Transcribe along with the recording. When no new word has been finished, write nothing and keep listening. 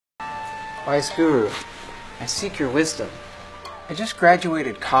Wise Guru, I seek your wisdom. I just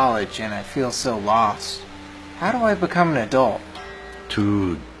graduated college and I feel so lost. How do I become an adult?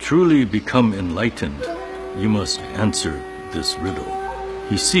 To truly become enlightened, you must answer this riddle.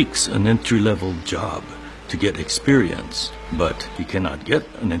 He seeks an entry-level job to get experience, but he cannot get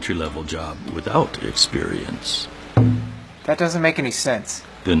an entry-level job without experience. That doesn't make any sense.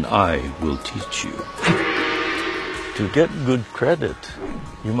 Then I will teach you. To get good credit,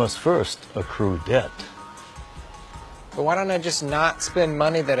 you must first accrue debt. But why don't I just not spend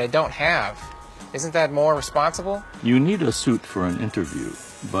money that I don't have? Isn't that more responsible? You need a suit for an interview,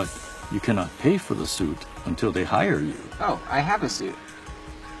 but you cannot pay for the suit until they hire you. Oh, I have a suit.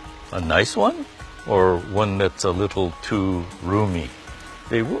 A nice one? Or one that's a little too roomy?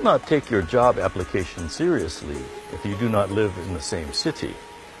 They will not take your job application seriously if you do not live in the same city.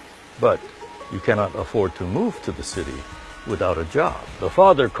 But you cannot afford to move to the city without a job. The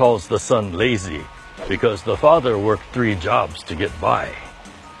father calls the son lazy because the father worked 3 jobs to get by.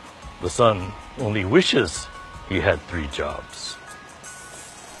 The son only wishes he had 3 jobs.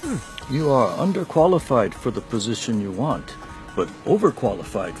 You are underqualified for the position you want, but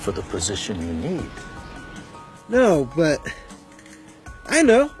overqualified for the position you need. No, but I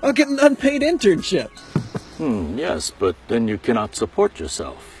know. I'll get an unpaid internship. Yes, but then you cannot support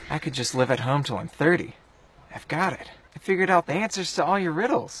yourself. I could just live at home till I'm 30. I've got it. I figured out the answers to all your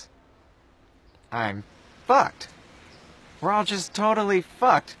riddles. I'm fucked. We're all just totally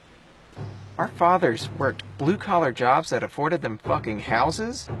fucked. Our fathers worked blue-collar jobs that afforded them fucking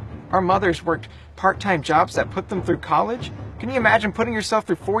houses. Our mothers worked part-time jobs that put them through college. Can you imagine putting yourself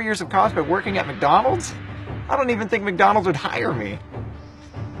through 4 years of college by working at McDonald's? I don't even think McDonald's would hire me.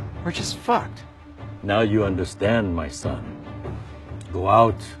 We're just fucked. Now you understand, my son. Go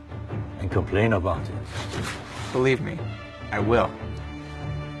out and complain about it. Believe me, I will.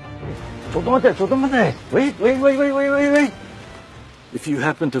 Wait. If you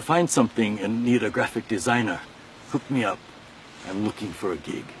happen to find something and need a graphic designer, hook me up. I'm looking for a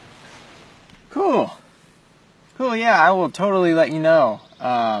gig. Cool. Cool, yeah, I will totally let you know.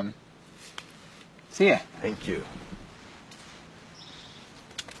 See ya. Thank you.